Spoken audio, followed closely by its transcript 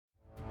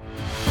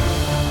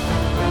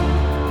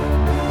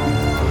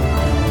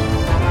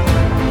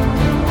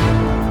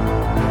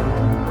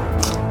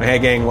Hey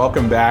gang,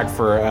 welcome back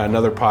for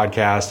another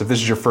podcast. If this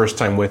is your first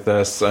time with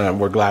us,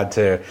 we're glad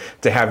to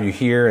have you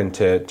here and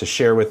to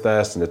share with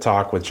us and to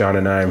talk with John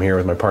and I. I'm here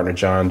with my partner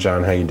John.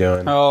 John, how you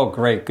doing? Oh,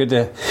 great. Good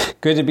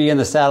to be in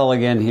the saddle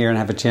again here and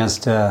have a chance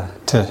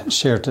to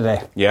share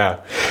today. Yeah.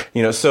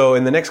 So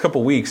in the next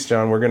couple weeks,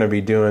 John, we're going to be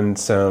doing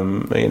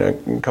some, a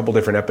couple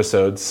different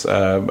episodes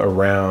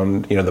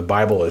around, the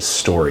Bible as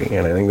story.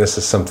 And I think this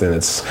is something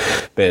that's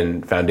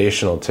been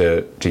foundational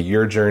to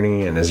your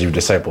journey, and as you've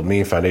discipled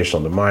me,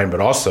 foundational to mine, but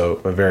also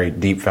a very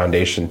deep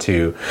foundation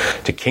to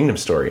Kingdom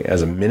Story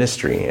as a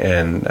ministry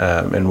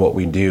and what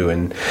we do.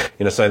 And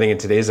so I think in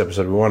today's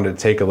episode we wanted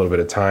to take a little bit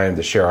of time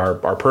to share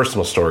our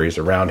personal stories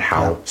around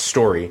how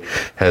story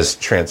has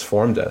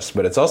transformed us.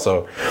 But it's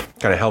also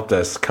kind of helped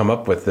us come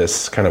up with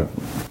this kind of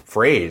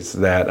phrase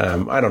that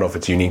I don't know if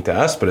it's unique to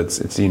us, but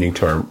it's unique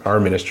to our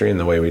ministry and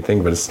the way we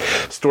think. But it's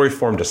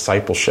story-formed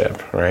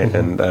discipleship, right?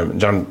 Mm-hmm. And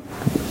John,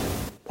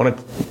 why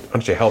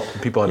don't you help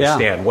people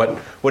understand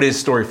what is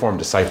story-formed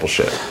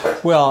discipleship?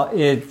 Well,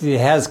 it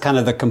has kind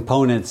of the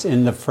components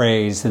in the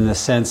phrase in the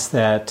sense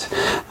that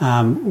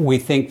we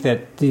think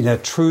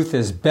that truth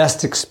is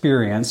best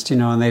experienced,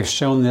 and they've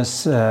shown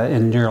this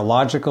in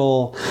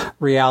neurological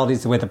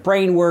realities, the way the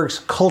brain works,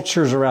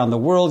 cultures around the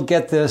world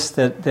get this,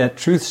 that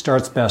truth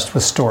starts best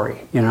with story,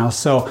 and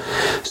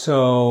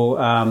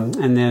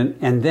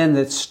then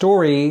that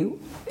story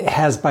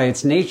has by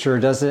its nature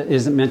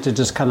isn't meant to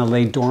just kind of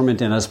lay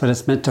dormant in us, but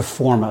it's meant to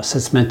form us.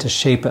 It's meant to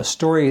shape us.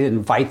 Story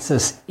invites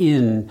us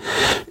in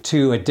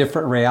to a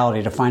different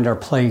reality to find our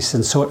place,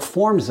 and so it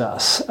forms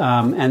us.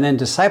 And then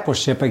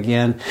discipleship,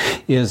 again,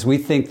 we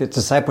think that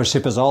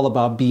discipleship is all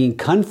about being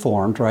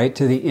conformed, right,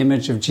 to the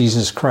image of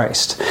Jesus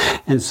Christ.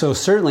 And so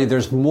certainly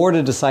there's more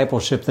to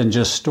discipleship than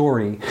just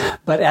story,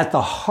 but at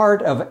the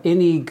heart of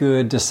any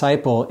good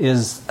disciple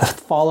is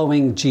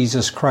following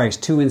Jesus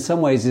Christ, who in some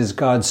ways is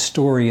God's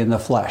story in the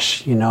flesh.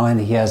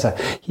 And he has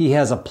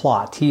a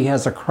plot, he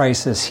has a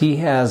crisis, he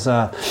has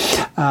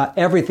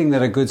everything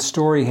that a good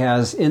story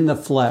has in the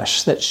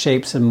flesh that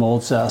shapes and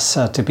molds us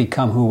to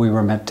become who we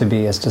were meant to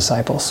be as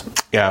disciples.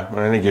 Yeah,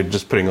 I think you're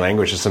just putting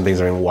language to some things.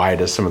 Why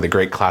does some of the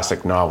great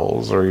classic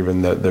novels or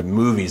even the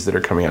movies that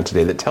are coming out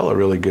today that tell a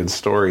really good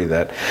story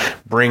that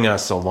bring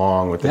us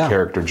along with the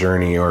character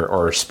journey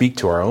or speak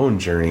to our own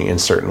journey in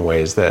certain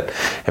ways that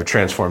have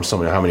transformed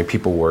how many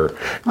people were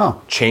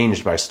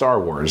changed by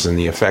Star Wars and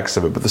the effects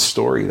of it, but the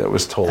story that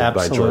was told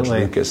by George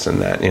Lucas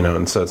and that,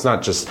 and so it's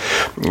not just,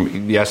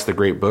 yes, the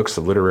great books,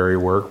 the literary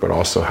work, but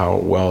also how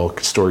well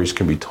stories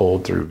can be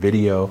told through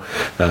video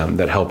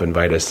that help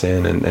invite us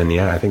in. And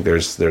I think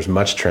there's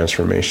much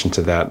transformation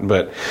to that.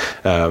 But,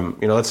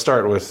 let's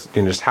start with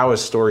just how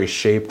has story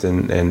shaped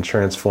and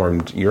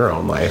transformed your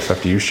own life?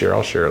 After you share,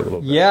 I'll share a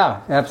little bit.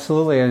 Yeah,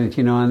 absolutely.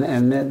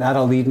 And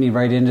that'll lead me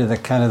right into the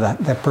kind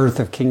of the birth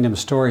of Kingdom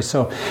Story.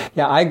 So,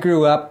 I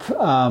grew up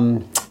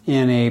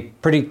in a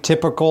pretty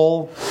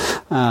typical,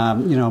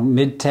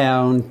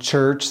 midtown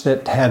church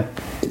that had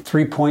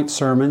 3-point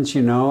sermons,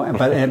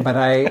 but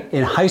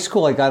in high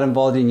school I got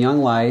involved in Young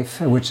Life,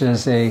 which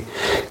is a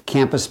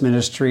campus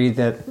ministry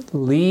that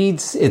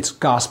leads its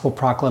gospel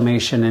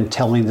proclamation and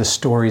telling the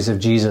stories of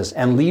Jesus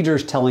and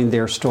leaders telling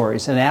their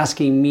stories and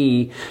asking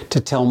me to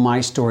tell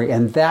my story.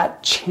 And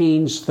that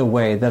changed the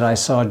way that I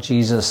saw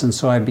Jesus. And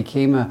so I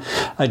became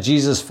a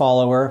Jesus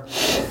follower.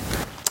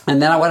 And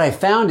then what I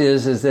found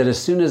is that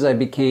as soon as I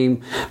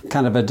became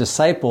kind of a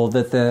disciple,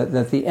 that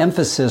the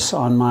emphasis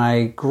on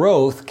my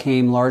growth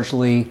came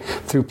largely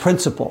through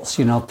principles,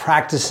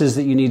 practices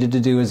that you needed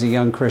to do as a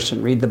young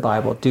Christian. Read the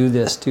Bible, do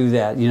this, do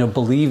that,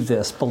 believe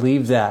this,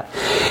 believe that.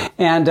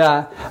 And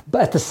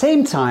but at the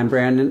same time,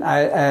 Brandon,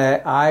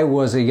 I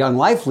was a Young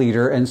Life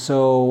leader, and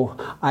so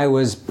I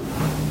was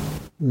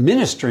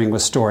ministering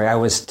with story. I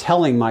was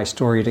telling my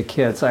story to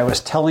kids. I was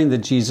telling the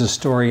Jesus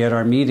story at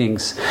our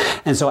meetings.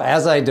 And so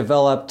as I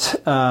developed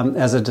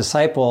as a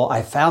disciple,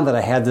 I found that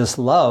I had this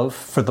love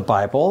for the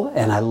Bible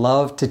and I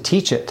loved to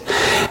teach it.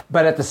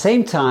 But at the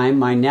same time,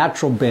 my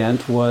natural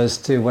bent was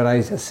to what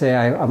I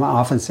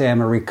often say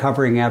I'm a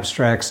recovering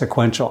abstract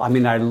sequential.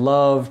 I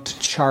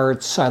loved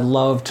charts. I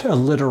loved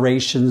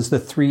alliterations, the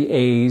 3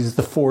 A's,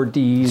 the 4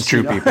 D's. It's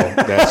true, people.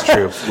 That's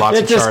true. Lots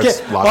of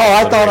charts, lots of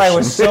I thought I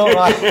was so...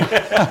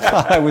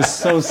 I was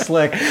so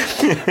slick.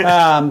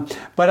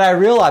 But I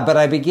realized,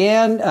 I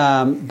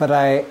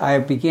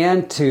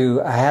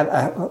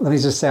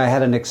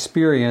had an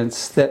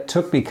experience that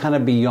took me kind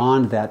of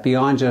beyond that,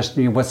 beyond just,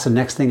 what's the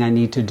next thing I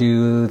need to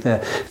do,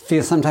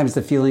 sometimes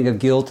the feeling of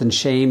guilt and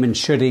shame and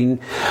shoulding.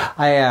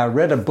 I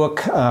read a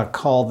book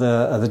called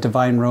The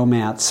Divine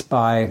Romance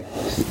by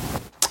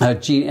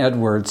Gene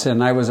Edwards,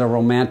 and I was a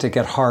romantic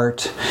at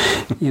heart,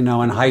 in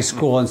high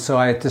school, and so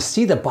I had to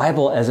see the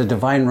Bible as a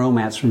divine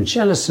romance from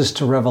Genesis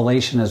to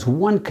Revelation as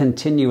one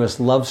continuous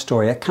love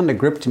story. That kind of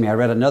gripped me. I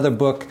read another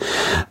book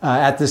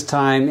at this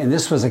time, and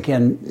this was,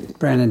 again,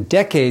 Brandon,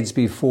 decades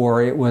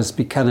before it was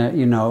kind of,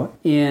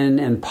 in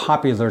and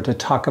popular to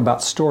talk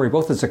about story,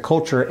 both as a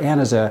culture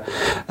and as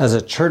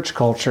a church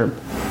culture.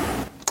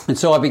 And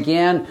so I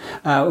began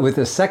with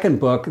the second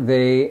book.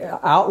 They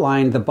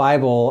outlined the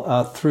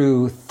Bible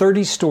through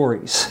 30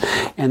 stories.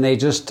 And they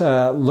just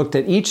looked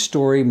at each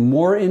story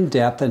more in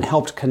depth and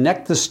helped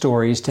connect the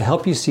stories to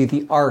help you see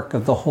the arc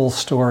of the whole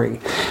story.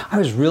 I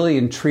was really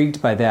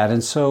intrigued by that.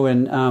 And so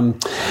in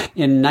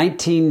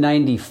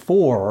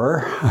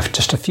 1994,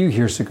 just a few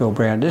years ago,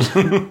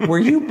 Brandon, were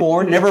you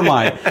born? Never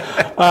mind.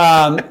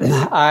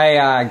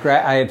 I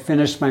had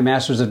finished my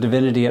Master's of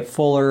Divinity at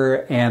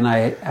Fuller, and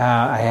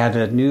I had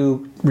a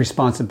new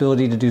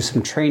responsibility to do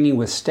some training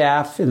with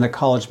staff in the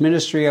college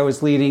ministry I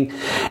was leading.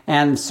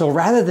 And so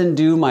rather than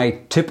do my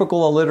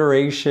typical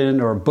alliteration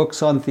or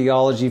books on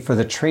theology for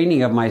the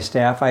training of my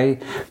staff, I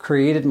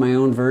created my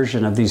own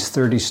version of these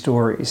 30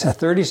 stories.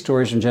 30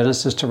 stories from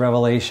Genesis to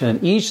Revelation,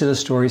 each of the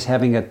stories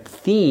having a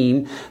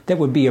theme that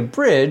would be a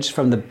bridge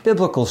from the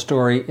biblical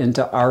story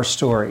into our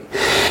story.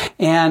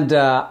 And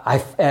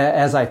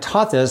as I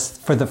taught this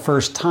for the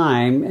first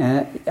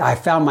time, I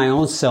found my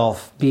own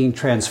self being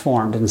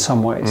transformed in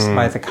some ways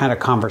by the kind of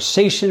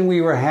conversation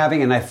we were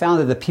having. And I found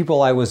that the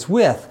people I was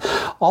with,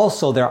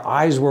 also their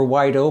eyes were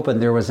wide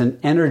open. There was an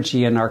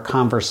energy in our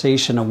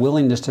conversation, a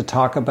willingness to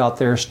talk about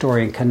their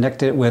story and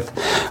connect it with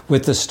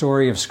the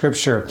story of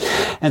Scripture.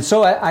 And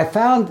so I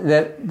found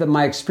that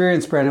my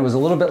experience, Brandon, was a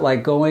little bit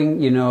like going,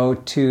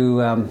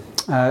 to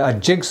a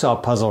jigsaw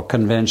puzzle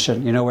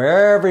convention,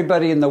 where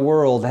everybody in the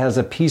world has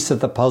a piece of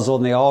the puzzle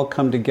and they all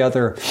come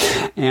together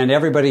and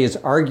everybody is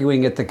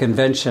arguing at the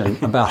convention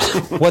about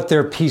what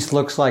their piece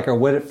looks like or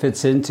what it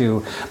fits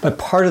into. But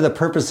part of the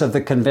purpose of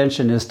the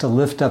convention is to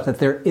lift up that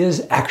there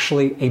is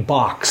actually a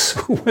box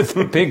with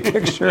a big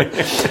picture.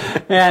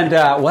 And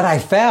what I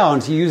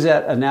found, to use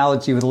that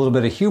analogy with a little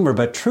bit of humor,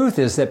 but truth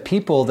is that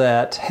people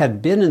that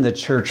had been in the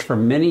church for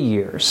many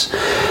years,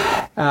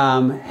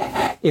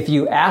 if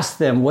you ask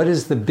them what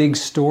is the big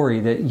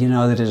story that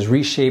that is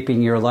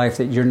reshaping your life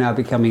that you're now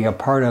becoming a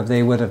part of,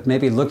 they would have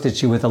maybe looked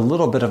at you with a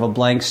little bit of a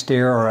blank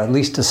stare or at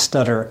least a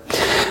stutter,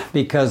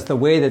 because the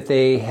way that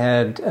they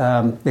had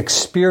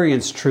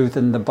experienced truth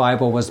in the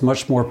Bible was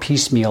much more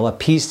piecemeal, a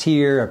piece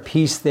here, a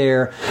piece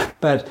there.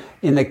 But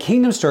in the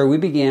kingdom story,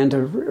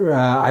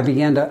 I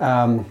began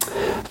to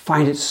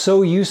find it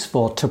so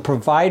useful to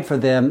provide for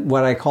them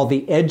what I call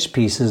the edge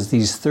pieces,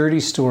 these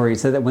 30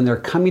 stories, that when they're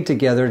coming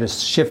together, to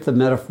shift the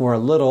metaphor a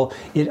little,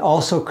 it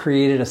also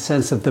created a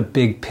sense of the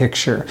big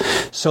picture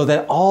so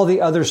that all the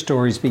other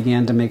stories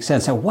began to make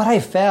sense. And what I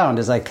found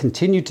as I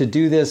continued to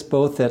do this,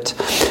 both at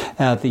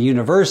the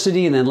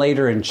university and then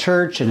later in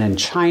church and in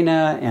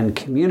China and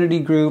community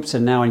groups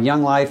and now in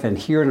Young Life and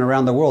here and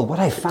around the world, what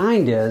I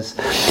find is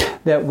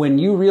that when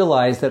you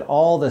realize that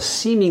all the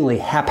seemingly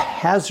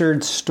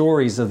haphazard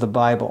stories of the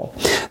Bible,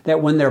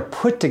 that when they're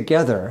put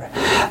together,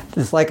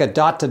 it's like a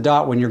dot to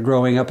dot when you're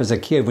growing up as a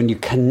kid. When you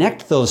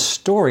connect those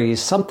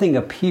stories, something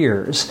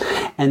appears,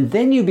 and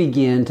then you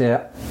begin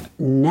to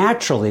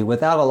naturally,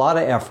 without a lot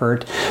of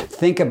effort,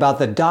 think about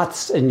the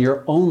dots in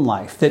your own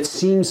life that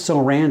seem so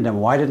random.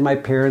 Why did my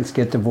parents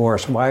get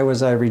divorced? Why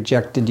was I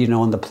rejected,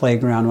 in the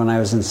playground when I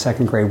was in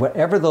second grade?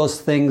 Whatever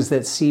those things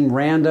that seem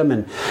random,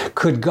 and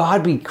could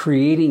God be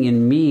creating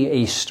in me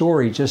a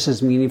story just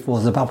as meaningful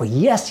as the Bible?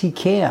 Yes, He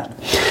can.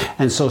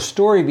 And so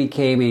story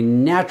became a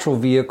natural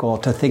vehicle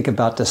to think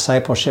about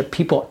discipleship,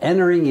 people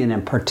entering in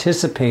and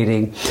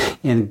participating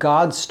in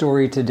God's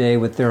story today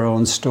with their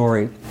own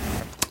story.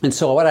 And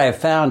so what I have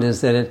found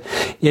is that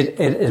it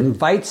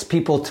invites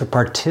people to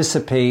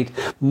participate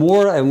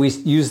more, and we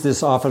use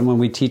this often when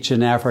we teach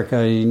in Africa,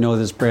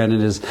 this,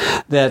 Brandon, is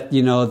that,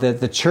 that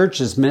the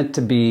church is meant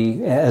to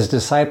be, as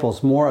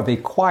disciples, more of a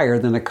choir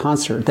than a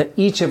concert, that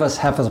each of us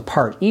have a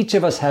part. Each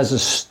of us has a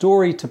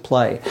story to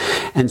play.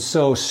 And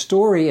so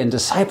story and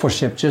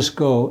discipleship just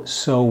go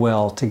so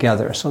well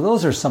together. So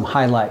those are some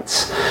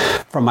highlights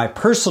from my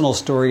personal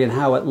story and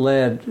how it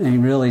led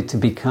and really to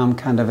become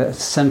kind of a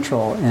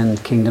central in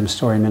Kingdom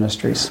Story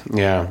Ministries.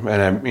 Yeah,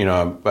 and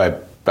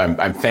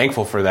I'm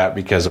thankful for that,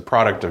 because a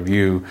product of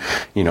you,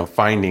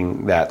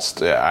 finding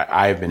that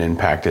I've been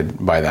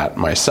impacted by that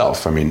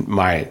myself. I mean,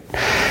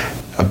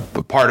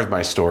 a part of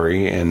my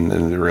story and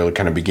the really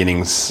kind of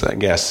beginnings, I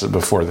guess,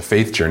 before the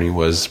faith journey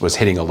was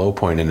hitting a low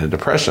point in a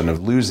depression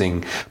of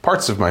losing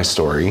parts of my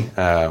story.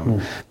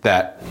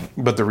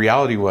 But the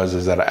reality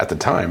is that at the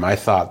time I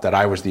thought that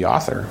I was the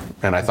author,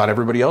 and I thought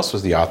everybody else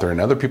was the author, and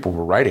other people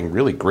were writing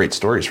really great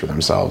stories for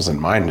themselves, and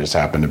mine just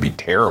happened to be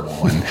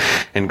terrible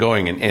and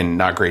going in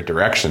not great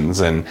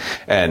directions. And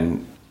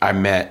I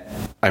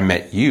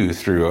met you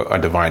through a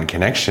divine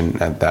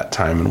connection at that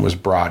time, and was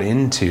brought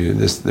into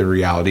the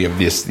reality of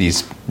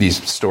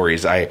these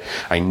stories.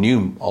 I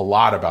knew a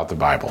lot about the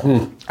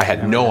Bible. I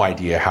had no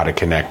idea how to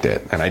connect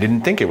it, and I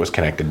didn't think it was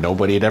connected.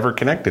 Nobody had ever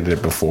connected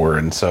it before,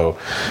 and so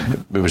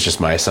it was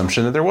just my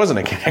assumption that there wasn't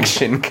a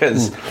connection,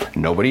 because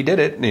nobody did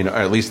it. Or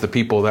at least the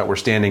people that were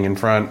standing in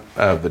front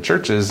of the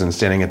churches and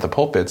standing at the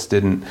pulpits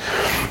didn't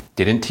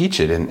teach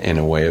it in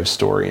a way of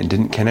story, and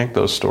didn't connect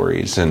those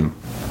stories. And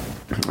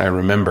I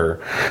remember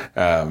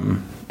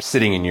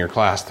sitting in your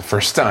class the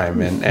first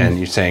time and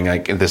you saying,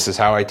 like, this is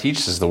how I teach,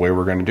 this is the way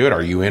we're going to do it.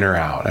 Are you in or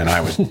out? And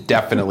I was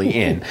definitely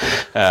in.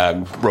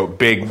 Wrote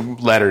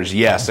big letters,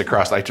 yes,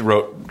 across. I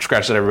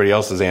scratched out everybody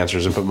else's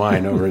answers and put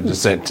mine over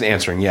just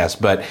answering yes.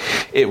 But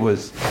it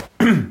was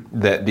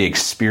that the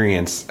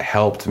experience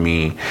helped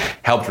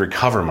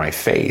recover my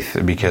faith,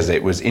 because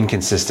it was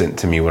inconsistent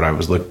to me what I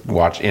was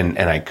watching,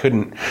 and I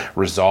couldn't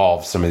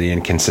resolve some of the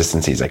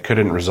inconsistencies. I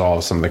couldn't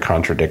resolve some of the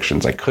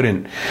contradictions. I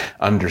couldn't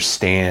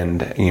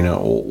understand,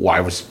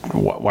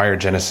 why are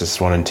Genesis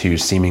 1 and 2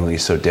 seemingly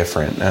so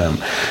different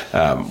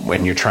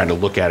when you're trying to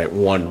look at it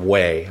one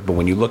way, but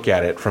when you look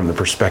at it from the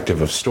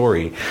perspective of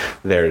story,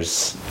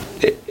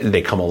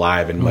 they come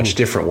alive in much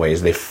different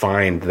ways. They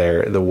find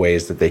the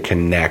ways that they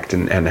connect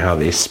and how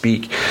they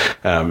speak,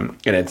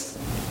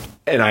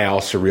 and I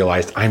also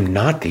realized I'm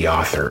not the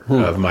author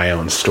of my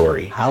own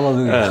story.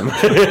 Hallelujah.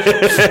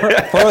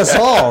 For us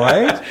all,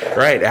 right?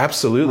 Right,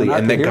 absolutely.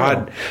 And that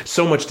God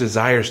so much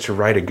desires to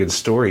write a good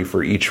story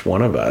for each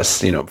one of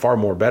us, far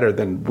more better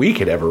than we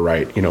could ever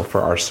write,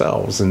 for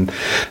ourselves. And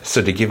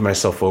so to give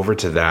myself over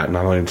to that,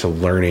 not only to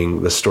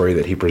learning the story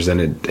that he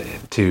presented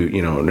to,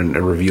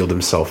 and revealed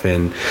himself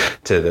in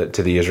to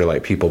the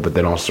Israelite people, but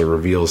then also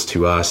reveals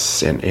to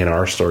us in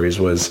our stories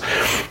was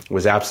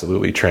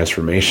absolutely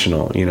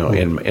transformational,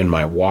 in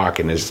my walk,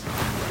 and has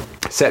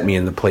set me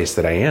in the place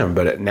that I am.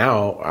 But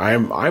now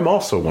I'm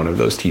also one of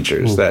those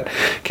teachers that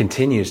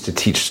continues to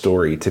teach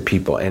story to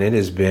people, and it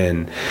has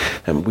been.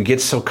 We get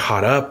so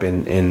caught up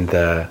in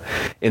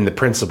the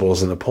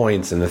principles and the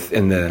points and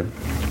the.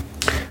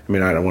 I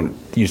mean, I don't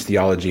want to use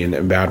theology in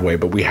a bad way,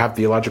 but we have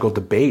theological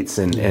debates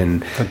and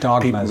the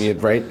dogmas,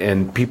 right?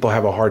 And people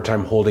have a hard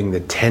time holding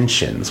the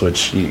tensions,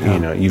 which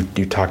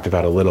you talked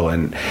about a little.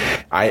 And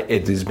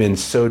it has been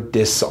so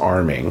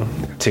disarming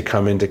to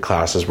come into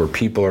classes where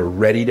people are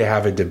ready to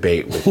have a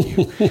debate with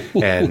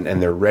you,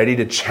 and they're ready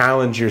to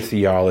challenge your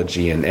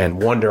theology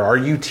and wonder, are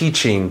you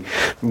teaching,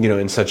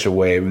 in such a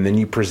way? And then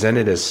you present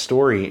it as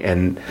story,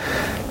 and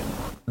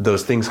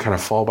those things kind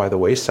of fall by the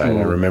wayside.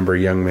 I remember a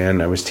young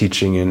man I was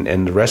teaching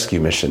in the rescue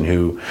mission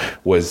who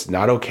was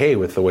not okay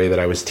with the way that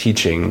I was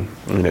teaching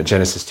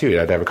Genesis 2.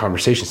 I'd have a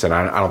conversation, said,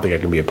 I don't think I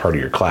can be a part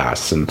of your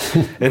class. And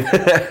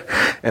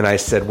I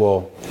said,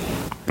 well,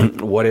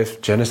 what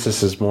if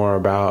Genesis is more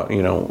about,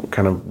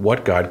 kind of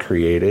what God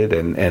created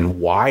and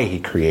why he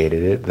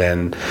created it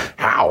than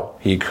how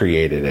he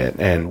created it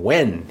and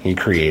when he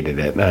created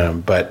it.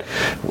 And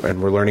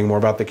we're learning more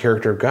about the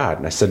character of God.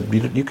 And I said,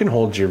 you can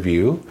hold your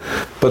view,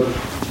 but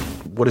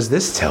what does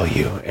this tell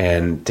you?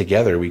 And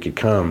together we could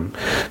come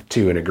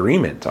to an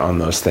agreement on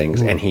those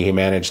things. And he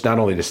managed not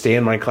only to stay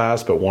in my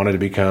class, but wanted to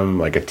become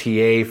like a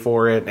TA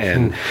for it,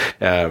 and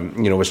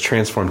was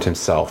transformed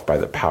himself by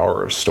the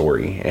power of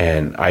story.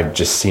 And I've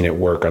just seen it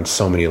work on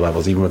so many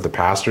levels, even with the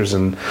pastors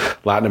in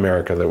Latin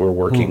America that we're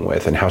working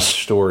with, and how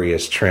story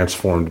has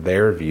transformed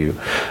their view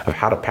of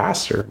how to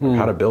pastor,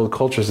 how to build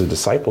cultures of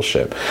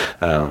discipleship.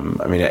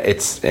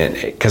 It's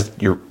because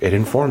it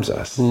informs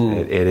us.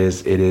 It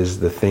is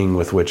the thing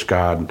with which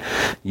God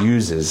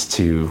uses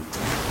to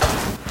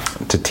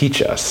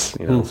teach us.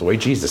 It's the way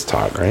Jesus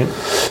taught, right?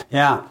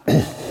 Yeah.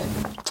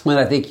 And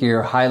I think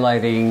you're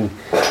highlighting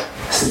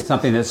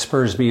something that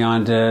spurs me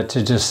on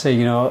to just say,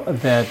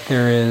 that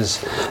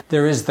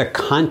there is the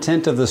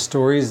content of the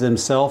stories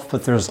themselves,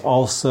 but there's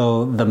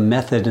also the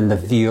method and the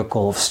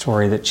vehicle of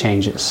story that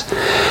changes.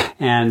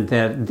 And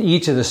that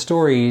each of the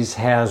stories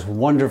has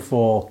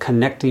wonderful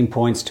connecting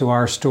points to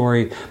our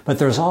story, but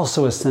there's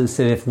also a sense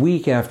that if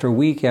week after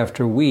week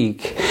after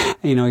week,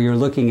 you're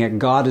looking at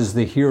God as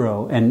the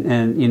hero,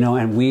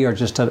 and we are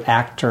just an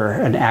actor,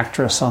 an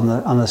actress on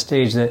the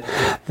stage.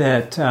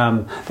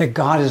 That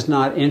God is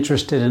not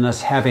interested in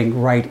us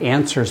having right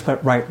answers,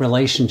 but right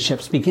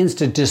relationships. Begins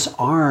to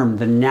disarm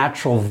the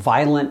natural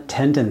violent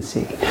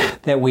tendency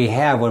that we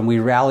have when we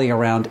rally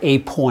around a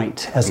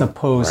point, as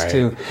opposed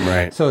to.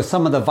 Right. So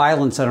some of the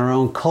violence in our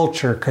own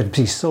culture could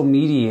be so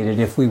mediated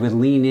if we would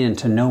lean in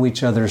to know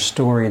each other's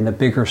story and the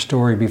bigger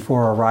story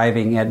before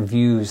arriving at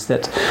views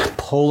that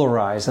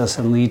polarize us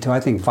and lead to, I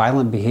think,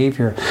 violent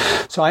behavior.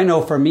 So I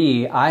know for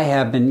me, I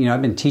have been,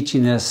 I've been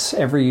teaching this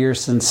every year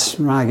since,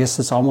 I guess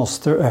it's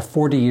almost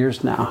 40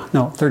 years now.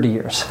 No, 30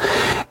 years.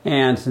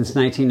 And since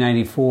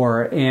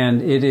 1994.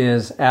 And it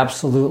is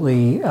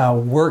absolutely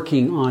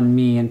working on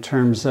me in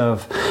terms of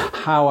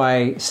how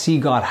I see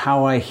God,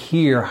 how I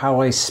hear,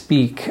 how I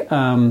speak,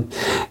 and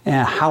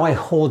how I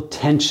hold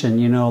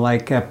tension,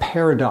 like a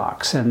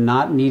paradox, and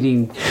not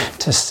needing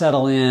to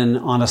settle in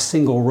on a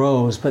single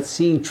rose, but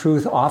seeing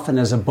truth often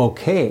as a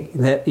bouquet,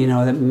 that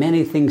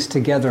many things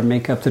together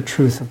make up the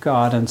truth of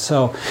God. And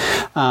so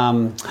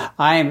I'm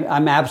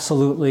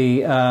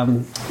absolutely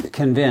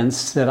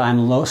convinced that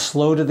I'm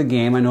slow to the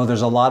game. I know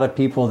there's a lot of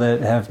people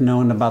that have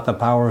known about the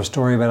power of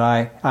story, but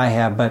I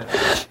have. But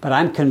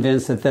I'm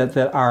convinced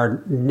that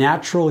our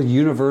natural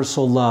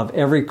universal love,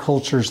 every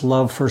culture's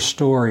love for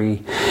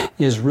story,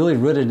 is really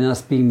rooted in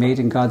us being made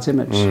in God's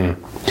image.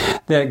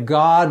 that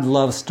God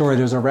loves story.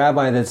 There's a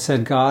rabbi that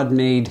said God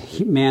made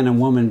man and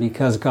woman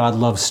because God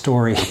loves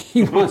story.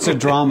 He wants a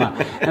drama.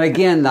 And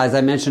again, as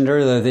I mentioned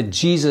earlier, that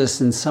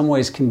Jesus in some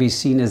ways can be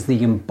seen as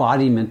the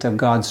embodiment of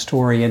God's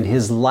story, and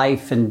his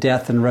life and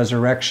death and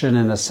resurrection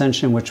and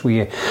ascension, which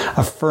we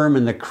affirm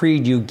in the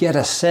creed. You get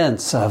a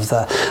sense of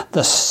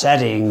the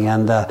setting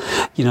and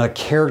the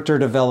character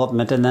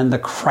development, and then the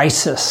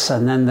crisis,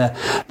 and then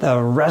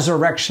the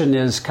resurrection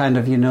is kind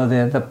of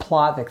the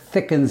plot that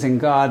thickens, and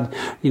God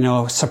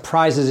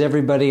surprises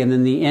everybody, and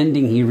then the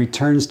ending, he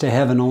returns to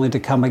heaven only to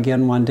come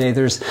again one day.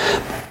 There's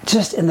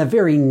just in the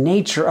very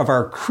nature of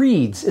our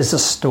creeds is a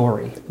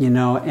story,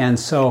 and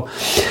so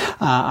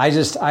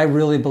I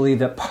really believe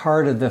that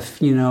part of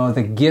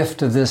the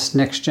gift of this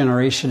next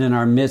generation in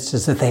our midst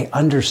is that they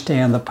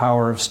understand the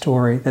power of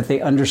story, that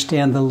they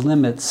understand the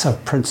limits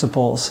of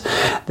principles,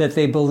 that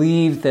they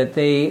believe that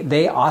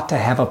they ought to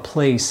have a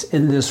place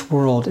in this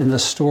world, in the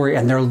story,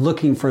 and they're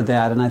looking for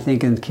that. And I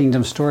think in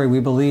Kingdom Story, we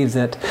believe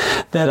that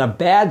a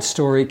bad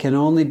story can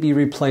only be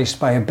replaced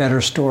by a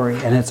better story,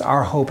 and it's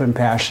our hope and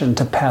passion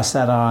to pass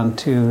that on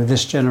to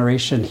this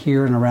generation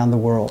here and around the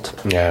world.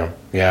 Yeah.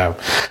 I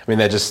mean,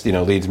 that just,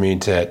 leads me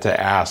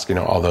to ask,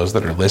 all those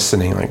that are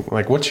listening,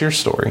 like what's your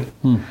story?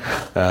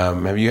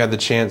 Have you had the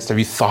chance, have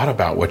you thought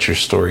about what your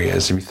story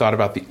is? Have you thought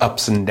about the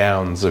ups and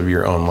downs of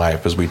your own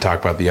life as we talk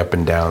about the up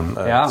and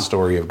down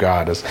story of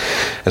God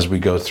as we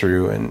go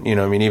through? And,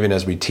 even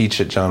as we teach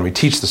it, John, we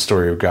teach the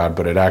story of God,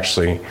 but it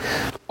actually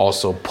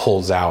also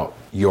pulls out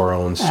your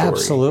own story.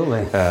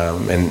 Absolutely.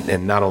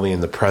 And not only in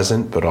the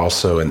present, but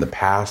also in the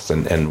past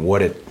and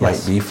what it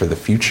might be for the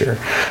future.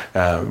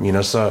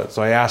 So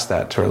I ask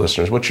that to our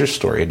listeners, what's your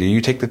story? Do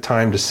you take the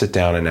time to sit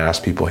down and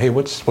ask people, hey,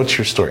 what's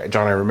your story?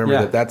 John, I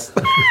remember that's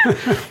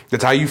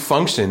how you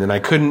functioned, and I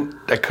couldn't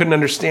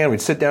understand.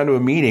 We'd sit down to a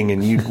meeting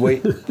and you'd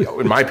wait,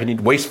 in my opinion,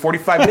 you'd waste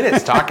 45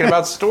 minutes talking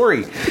about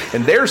story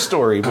and their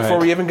story before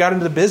we even got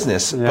into the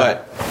business.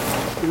 Yeah.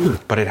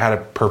 But it had a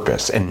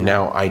purpose, and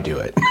now I do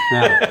it.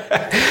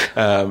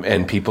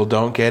 And people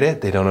don't get it.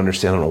 They don't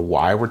understand. I don't know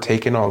why we're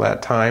taking all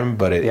that time,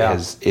 but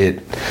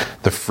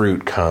the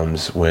fruit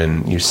comes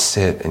when you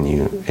sit and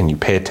you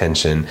pay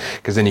attention,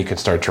 because then you can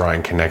start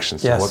drawing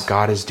connections to what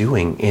God is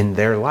doing in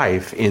their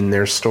life, in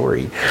their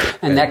story.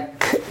 And that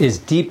is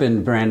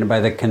deepened, Brandon,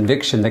 by the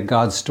conviction that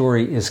God's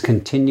story is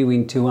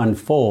continuing to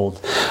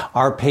unfold.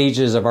 Our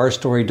pages of our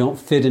story don't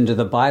fit into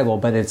the Bible,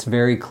 but it's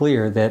very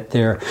clear that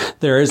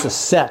there is a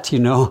set,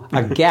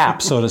 a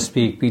gap, so to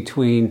speak,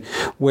 between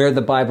where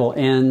the Bible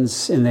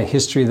ends in the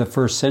history of the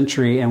first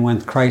century and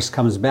when Christ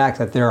comes back,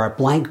 that there are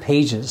blank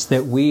pages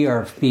that we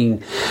are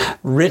being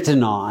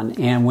written on.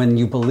 And when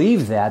you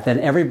believe that, then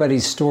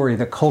everybody's story,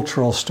 the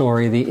cultural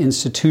story, the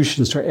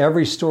institution story,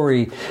 every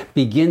story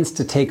begins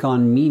to take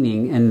on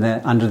meaning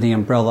under the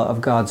umbrella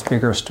of God's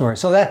bigger story.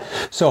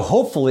 So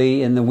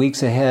hopefully in the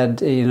weeks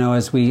ahead,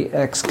 as we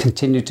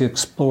continue to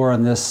explore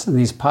in these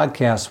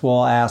podcasts,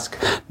 we'll ask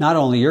not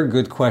only your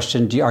good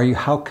question,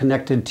 how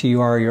connected to you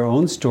are your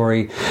own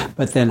story,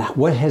 but then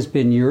what has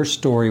been your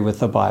story with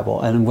the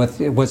Bible, and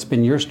what's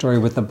been your story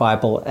with the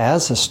Bible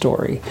as a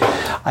story?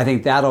 I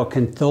think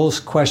those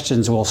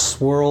questions will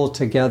swirl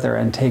together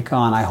and take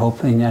on, I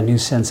hope, a new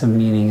sense of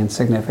meaning and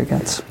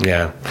significance.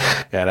 Yeah,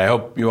 and I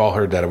hope you all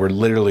heard that. We're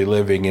literally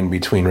living in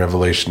between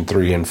Revelation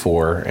 3 and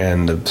 4,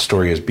 and the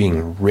story is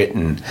being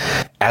written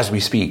as we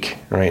speak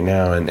right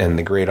now, and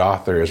the great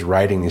author is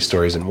writing these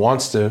stories and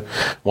wants to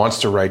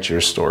write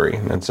your story.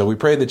 And so we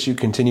pray that you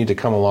continue to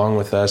come along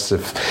with us.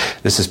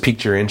 If this has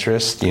piqued your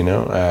interest,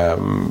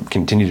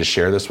 continue to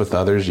share this with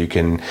others. You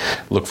can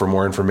look for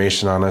more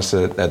information on us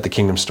at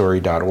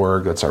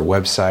thekingdomstory.org. That's our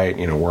website.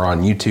 We're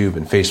on YouTube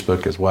and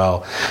Facebook as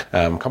well.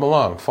 Come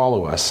along,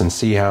 follow us, and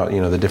see how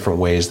the different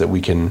ways that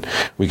we can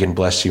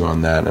bless you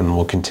on that. And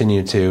we'll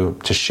continue to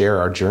share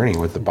our journey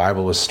with the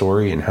Bible as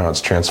story and how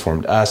it's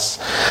transformed us,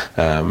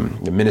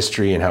 the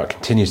ministry, and how it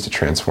continues to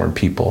transform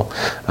people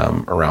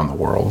around the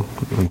world.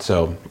 And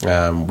so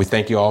we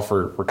thank you all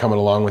for coming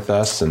along with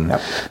us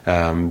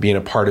and being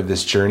a part of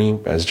this journey.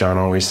 As John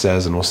always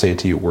says, and we'll say it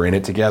to you, we're in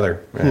it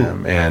together.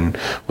 And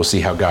we'll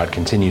see how God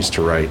continues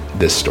to write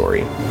this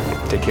story.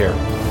 Take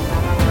care.